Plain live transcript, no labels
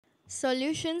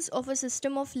Solutions of a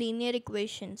system of linear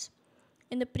equations.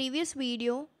 In the previous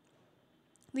video,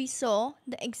 we saw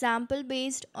the example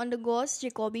based on the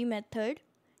Gauss-Jacobi method.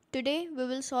 Today, we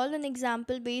will solve an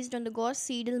example based on the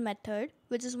Gauss-Seidel method,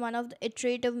 which is one of the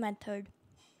iterative method.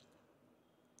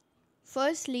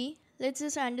 Firstly, let's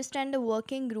just understand the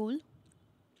working rule.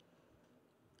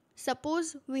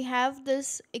 Suppose we have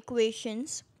this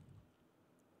equations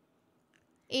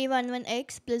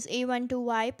a11x plus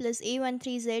a12y plus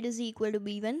a13z is equal to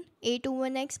b1,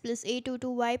 a21x plus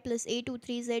a22y plus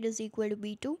a23z is equal to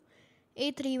b2,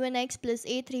 a31x plus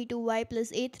a32y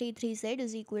plus a33z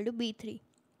is equal to b3.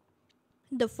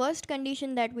 The first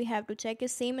condition that we have to check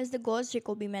is same as the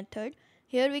Gauss-Jacobi method.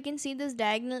 Here we can see this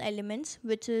diagonal elements,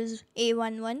 which is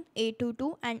a11,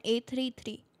 a22 and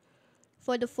a33.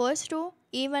 For the first row,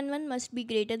 a11 must be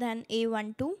greater than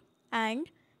a12 and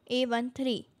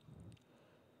a13.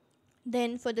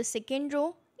 Then for the second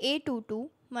row, a22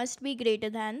 must be greater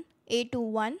than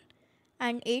a21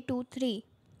 and a23.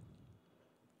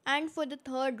 And for the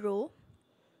third row,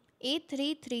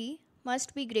 a33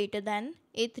 must be greater than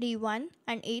a31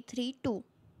 and a32,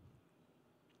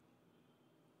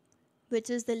 which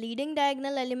is the leading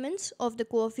diagonal elements of the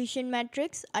coefficient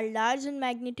matrix are large in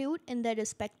magnitude in their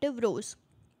respective rows.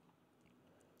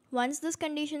 Once this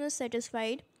condition is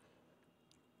satisfied,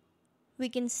 we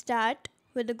can start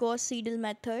with the Gauss-Seidel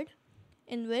method,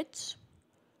 in which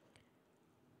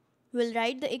we'll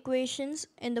write the equations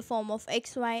in the form of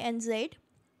x, y and z.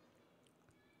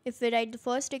 If we write the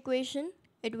first equation,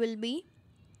 it will be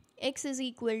x is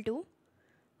equal to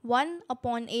 1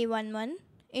 upon a11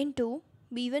 into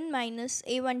b1 minus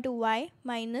a12y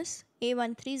minus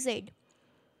a13z.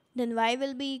 Then y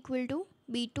will be equal to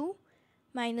b2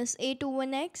 minus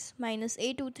a21x minus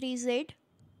a23z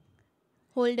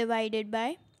whole divided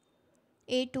by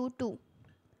a22,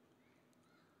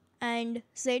 and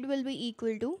z will be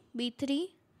equal to b3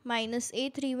 minus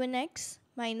a31x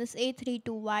minus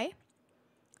a32y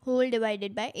whole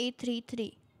divided by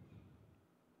a33.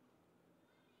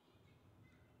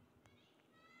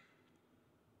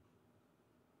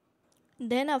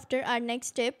 Then after, our next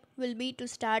step will be to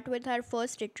start with our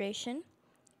first iteration,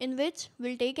 in which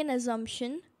we'll take an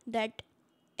assumption that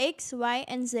x, y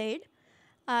and z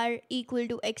are equal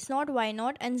to x0,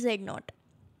 y0 and z0.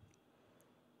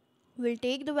 We'll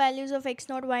take the values of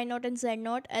x0, y0 and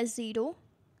z0 as 0,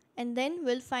 and then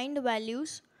we'll find the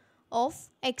values of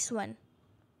x1.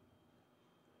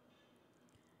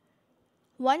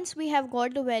 Once we have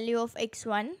got the value of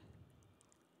x1,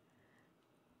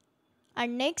 our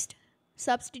next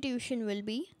substitution will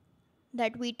be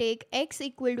that we take x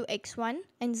equal to x1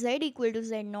 and z equal to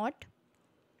z0,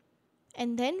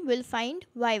 and then we'll find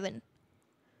y1.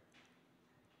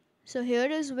 So here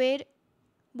is where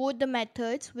both the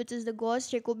methods, which is the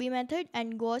Gauss-Jacobi method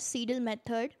and Gauss-Seidel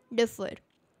method, differ.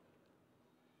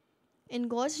 In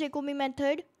Gauss-Jacobi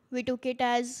method, we took it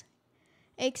as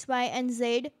x, y and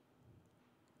z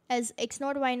as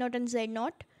x0, y0 and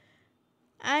z0,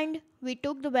 and we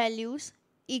took the values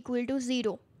equal to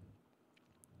 0.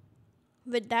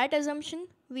 With that assumption,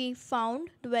 we found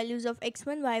the values of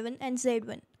x1, y1 and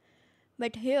z1.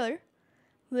 But here,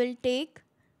 we'll take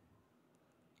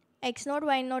x0,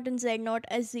 y0 and z0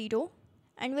 as 0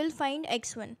 and we'll find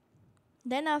x1.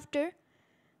 Then after,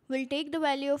 we'll take the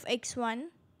value of x1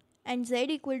 and z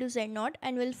equal to z0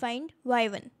 and we'll find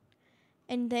y1.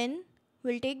 And then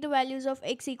we'll take the values of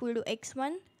x equal to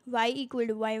x1, y equal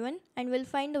to y1 and we'll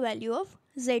find the value of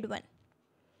z1.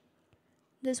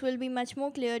 This will be much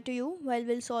more clear to you while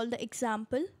we'll solve the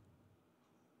example.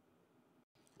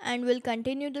 And we'll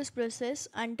continue this process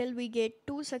until we get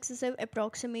two successive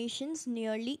approximations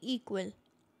nearly equal.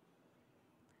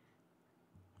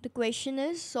 The question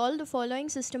is, solve the following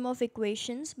system of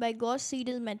equations by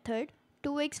Gauss-Seidel method.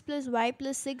 2x plus y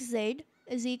plus 6z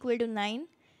is equal to 9,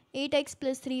 8x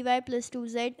plus 3y plus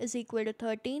 2z is equal to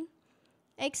 13,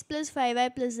 x plus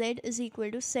 5y plus z is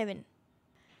equal to 7.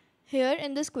 Here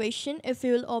in this question, if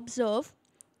you will observe,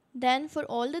 then for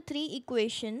all the three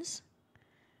equations,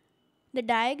 the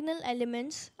diagonal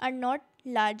elements are not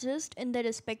largest in their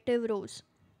respective rows.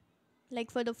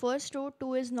 Like for the first row,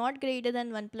 2 is not greater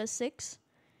than 1 plus 6.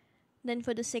 Then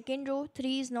for the second row,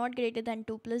 3 is not greater than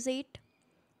 2 plus 8.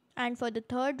 And for the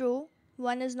third row,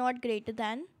 1 is not greater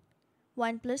than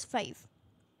 1 plus 5.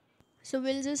 So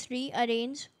we'll just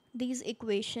rearrange these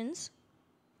equations.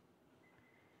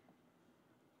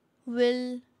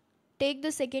 We'll take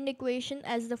the second equation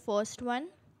as the first one.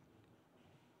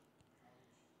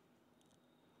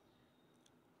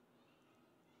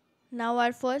 Now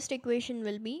our first equation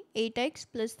will be 8x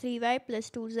plus 3y plus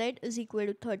 2z is equal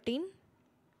to 13.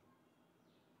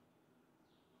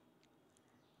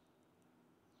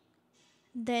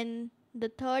 Then the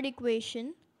third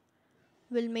equation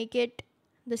will make it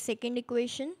the second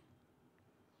equation,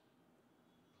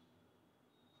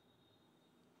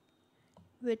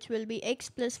 which will be x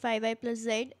plus 5y plus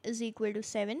z is equal to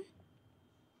 7,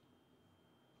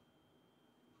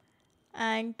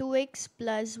 and 2x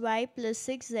plus y plus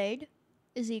 6z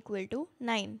is equal to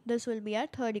 9. This will be our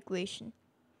third equation.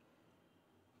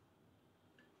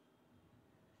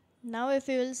 Now if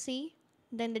you will see,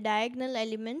 then the diagonal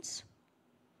elements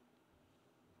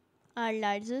are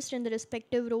largest in the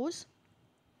respective rows.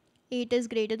 8 is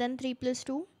greater than 3 plus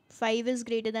 2, 5 is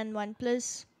greater than 1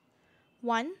 plus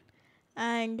 1,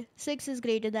 and 6 is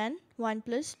greater than 1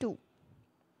 plus 2.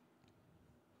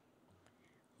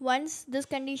 Once this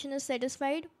condition is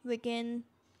satisfied, we can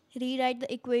rewrite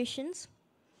the equations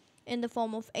in the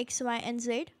form of x, y and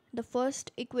z. The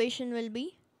first equation will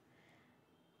be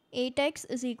 8x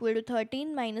is equal to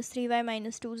 13 minus 3y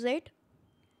minus 2z.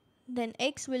 Then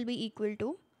x will be equal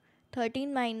to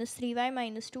 13 minus 3y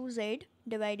minus 2z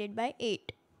divided by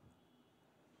 8.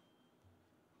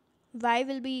 Y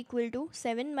will be equal to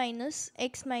 7 minus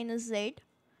x minus z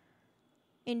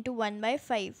into 1 by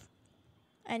 5.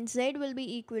 And z will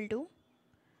be equal to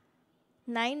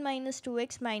 9 minus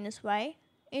 2x minus y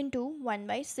into 1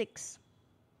 by 6.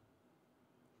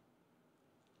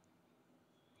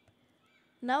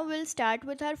 Now we'll start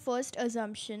with our first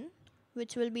assumption,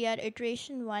 which will be our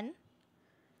iteration 1.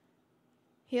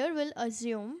 Here we'll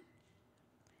assume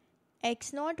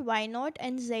x0, y0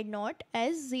 and z0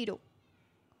 as 0.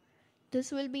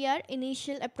 This will be our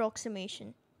initial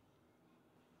approximation.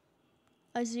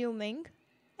 Assuming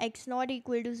x0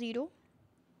 equal to 0,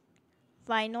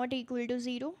 y0 equal to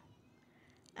 0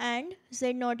 and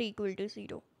z0 equal to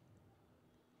 0.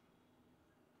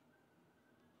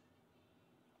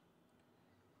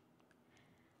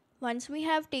 Once we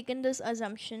have taken this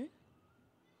assumption,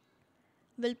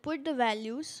 we'll put the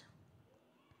values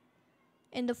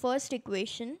in the first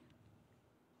equation,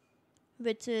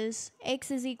 which is x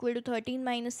is equal to 13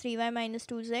 minus 3y minus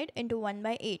 2z into 1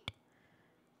 by 8.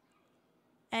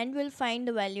 And we'll find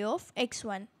the value of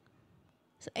x1.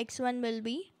 So x1 will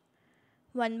be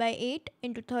 1 by 8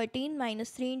 into 13 minus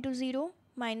 3 into 0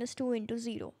 minus 2 into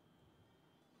 0,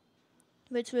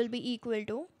 which will be equal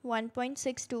to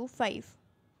 1.625.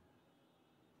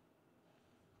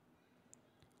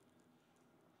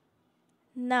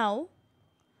 Now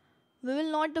we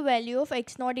will note the value of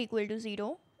x0 equal to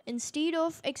 0. Instead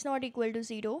of x0 equal to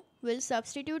 0, we'll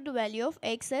substitute the value of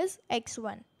x as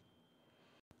x1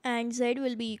 and z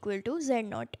will be equal to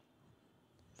z0.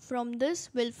 From this,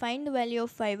 we'll find the value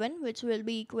of y1, which will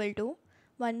be equal to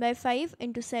 1 by 5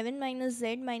 into 7 minus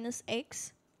z minus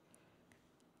x.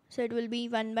 So it will be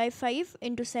 1 by 5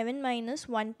 into 7 minus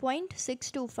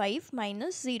 1.625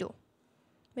 minus 0,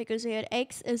 because here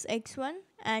x is x1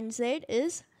 and z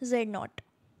is z0.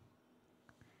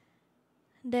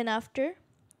 Then after,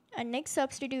 our next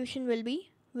substitution will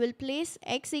be, we'll place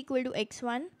x equal to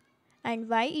x1 and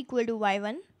y equal to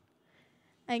y1,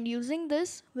 and using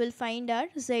this we'll find our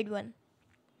z1.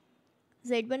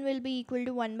 Z1 will be equal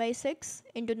to 1 by 6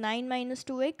 into 9 minus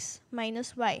 2x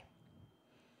minus y.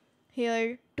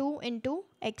 Here 2 into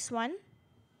x1,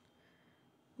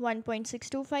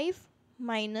 1.625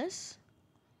 minus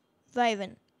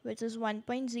y1, which is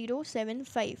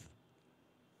 1.075,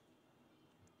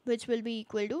 which will be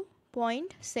equal to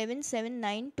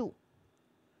 0.7792.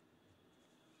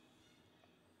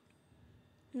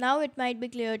 Now it might be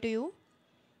clear to you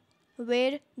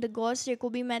where the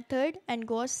Gauss-Jacobi method and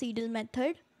Gauss-Seidel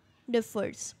method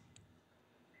differs.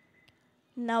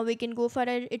 Now we can go for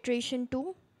our iteration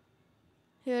 2.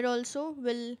 Here also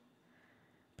we'll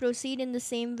proceed in the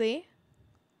same way.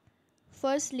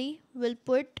 Firstly, we'll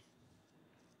put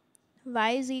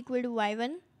y is equal to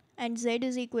y1 and z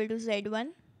is equal to z1,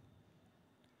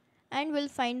 and we'll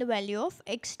find the value of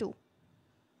x2.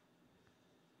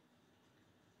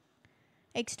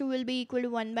 x2 will be equal to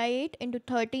 1 by 8 into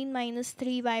 13 minus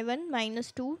 3y1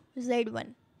 minus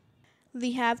 2z1.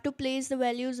 We have to place the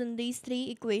values in these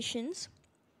three equations,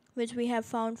 which we have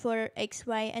found for x,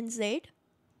 y and z.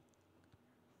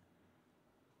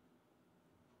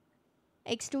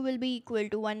 x2 will be equal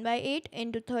to 1 by 8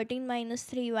 into 13 minus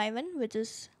 3y1, which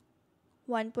is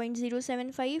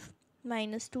 1.075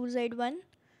 minus 2z1,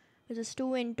 which is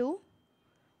 2 into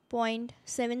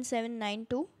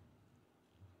 0.7792.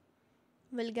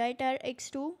 We'll get our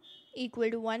x2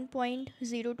 equal to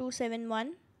 1.0271.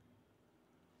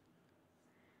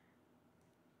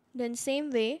 Then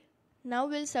same way, now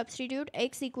we'll substitute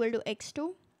x equal to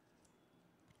x2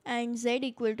 and z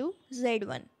equal to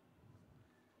z1.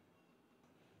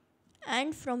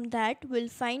 And from that we'll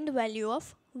find the value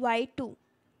of y2.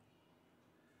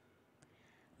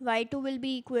 y2 will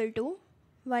be equal to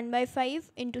 1 by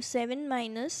 5 into 7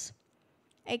 minus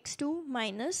x2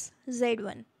 minus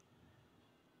z1.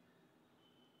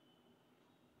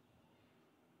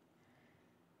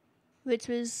 Which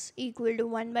was equal to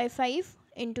 1 by 5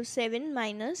 into 7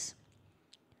 minus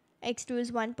x2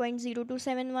 is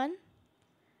 1.0271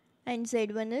 and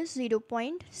z1 is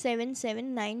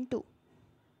 0.7792.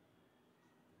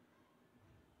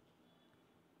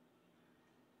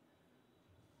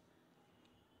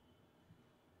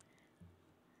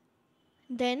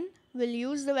 Then we'll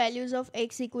use the values of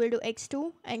x equal to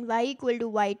x2 and y equal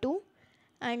to y2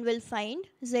 and we'll find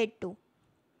z2,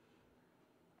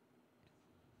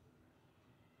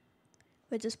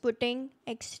 which is putting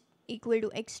x equal to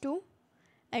x2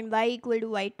 and y equal to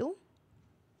y2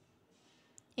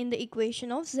 in the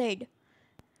equation of z.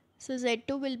 So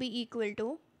z2 will be equal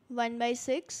to 1 by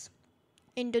 6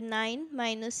 into 9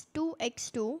 minus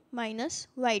 2x2 minus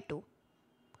y2.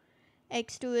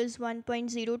 x2 is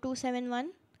 1.0271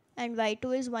 and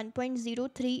y2 is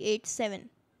 1.0387.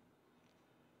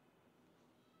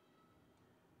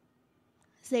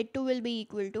 z2 will be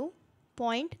equal to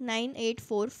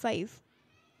 0.9845.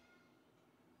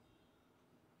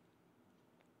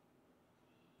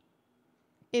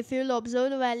 If you'll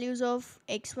observe the values of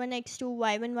x1, x2,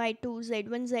 y1, y2,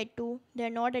 z1, z2, they are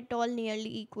not at all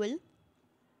nearly equal.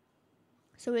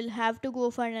 So we'll have to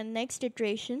go for the next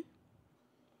iteration.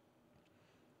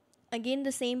 Again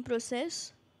the same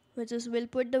process, which is we'll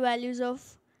put the values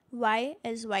of y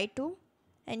as y2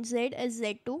 and z as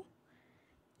z2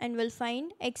 and we'll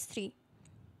find x3.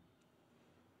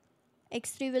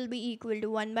 x3 will be equal to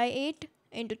 1 by 8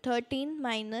 into 13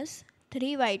 minus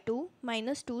 3y2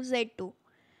 minus 2z2.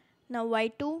 Now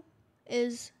y2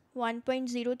 is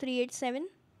 1.0387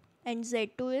 and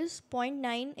z2 is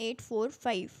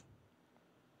 0.9845.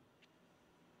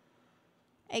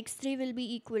 x3 will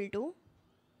be equal to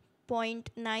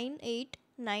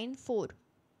 0.9894.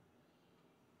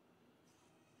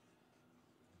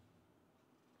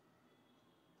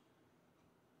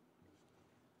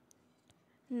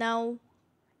 Now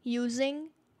using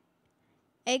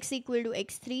x equal to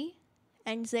x3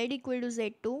 and z equal to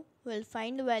z2, we'll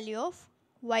find the value of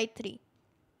y3.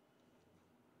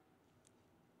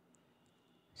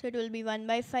 So it will be 1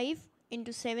 by 5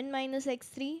 into 7 minus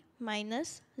x3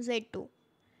 minus z2.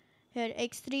 Here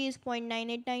x3 is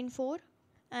 0.9894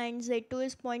 and z2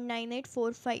 is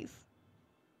 0.9845.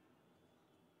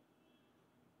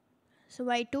 So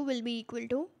y2 will be equal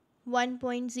to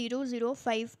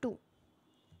 1.0052.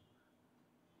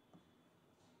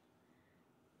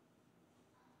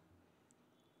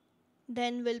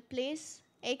 Then we'll place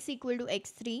x equal to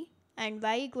x3 and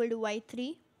y equal to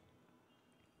y3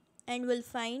 and we'll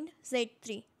find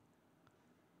z3.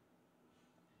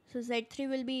 So z3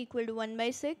 will be equal to 1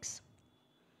 by 6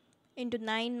 into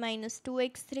 9 minus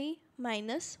 2x3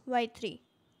 minus y3.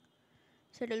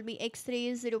 So it will be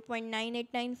x3 is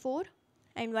 0.9894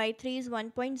 and y3 is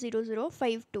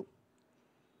 1.0052.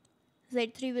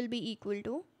 z3 will be equal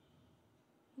to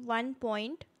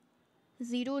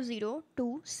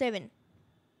 1.0027.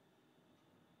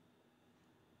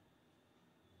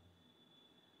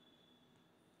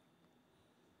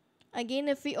 Again,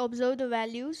 if we observe the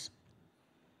values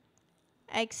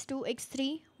x2,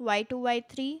 x3, y2,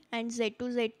 y3 and z2,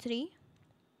 z3,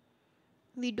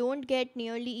 we don't get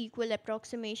nearly equal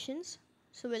approximations.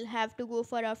 So we'll have to go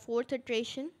for our fourth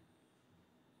iteration.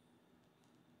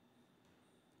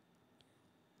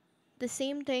 The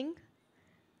same thing,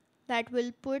 that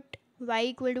will put y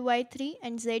equal to y3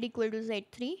 and z equal to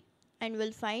z3 and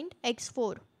we'll find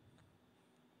x4.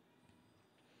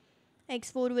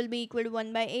 x4 will be equal to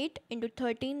 1 by 8 into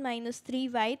 13 minus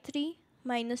 3y3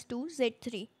 minus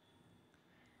 2z3.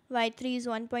 y3 is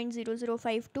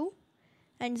 1.0052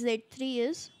 and z3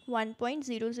 is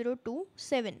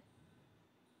 1.0027.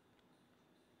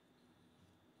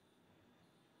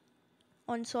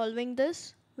 On solving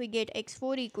this, we get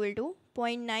x4 equal to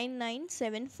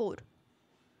 0.9974.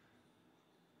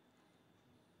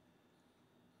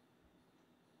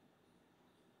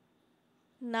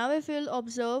 Now if you'll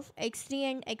observe x3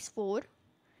 and x4,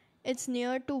 it's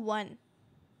near to 1.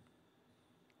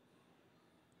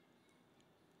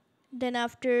 Then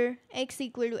after x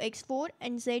equal to x4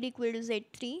 and z equal to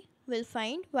z3, we'll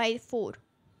find y4.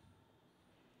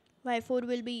 y4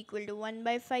 will be equal to 1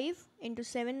 by 5 into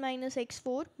 7 minus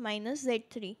x4 minus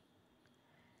z3.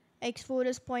 x4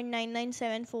 is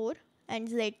 0.9974 and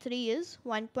z3 is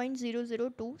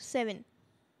 1.0027.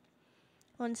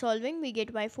 On solving, we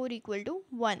get y4 equal to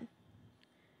 1.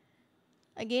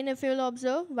 Again, if you'll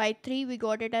observe, y3 we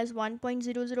got it as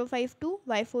 1.0052,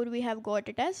 y4 we have got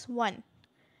it as 1.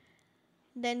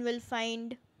 Then we'll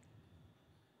find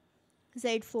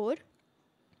z4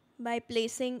 by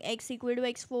placing x equal to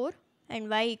x4 and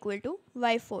y equal to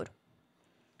y4.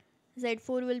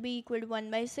 z4 will be equal to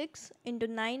 1 by 6 into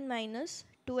 9 minus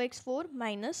 2x4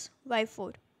 minus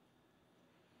y4.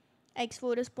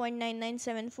 x4 is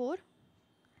 0.9974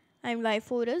 and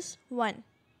y4 is 1.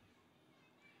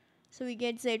 So we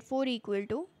get z4 equal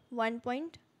to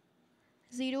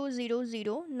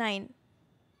 1.0009.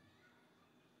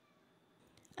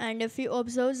 And if you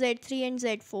observe z3 and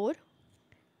z4,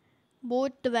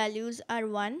 both the values are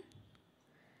 1.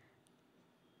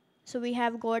 So we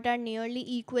have got our nearly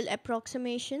equal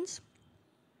approximations,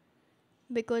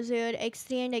 because here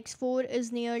x3 and x4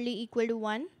 is nearly equal to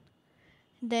 1.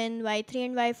 Then y3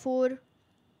 and y4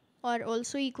 are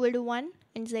also equal to 1,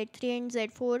 and z3 and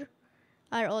z4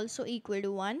 are also equal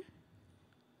to 1.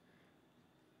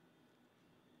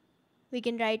 We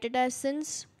can write it as,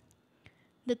 since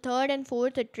the third and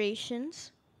fourth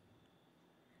iterations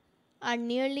are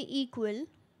nearly equal,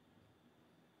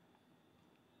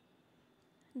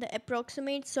 the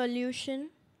approximate solution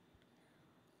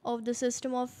of the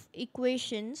system of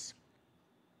equations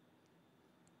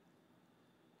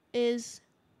is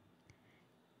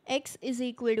x is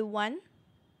equal to 1,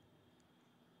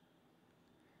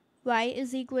 y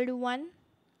is equal to 1,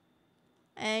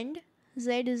 and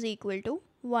z is equal to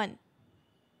 1.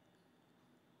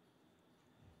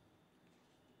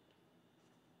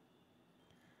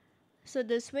 So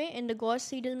this way, in the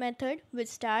Gauss-Seidel method, we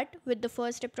start with the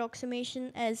first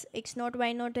approximation as x0,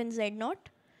 y0 and z0.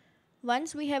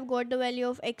 Once we have got the value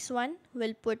of x1,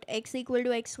 we'll put x equal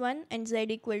to x1 and z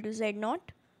equal to z0.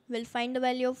 We'll find the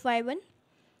value of y1.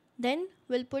 Then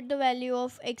we'll put the value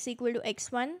of x equal to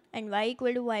x1 and y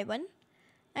equal to y1,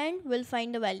 and we'll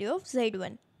find the value of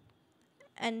z1.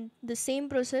 And the same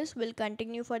process will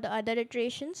continue for the other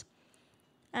iterations,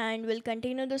 and we'll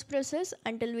continue this process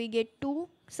until we get two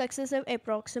successive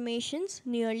approximations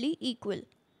nearly equal.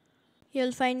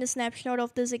 You'll find the snapshot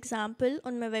of this example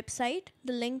on my website.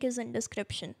 The link is in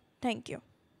description. Thank you.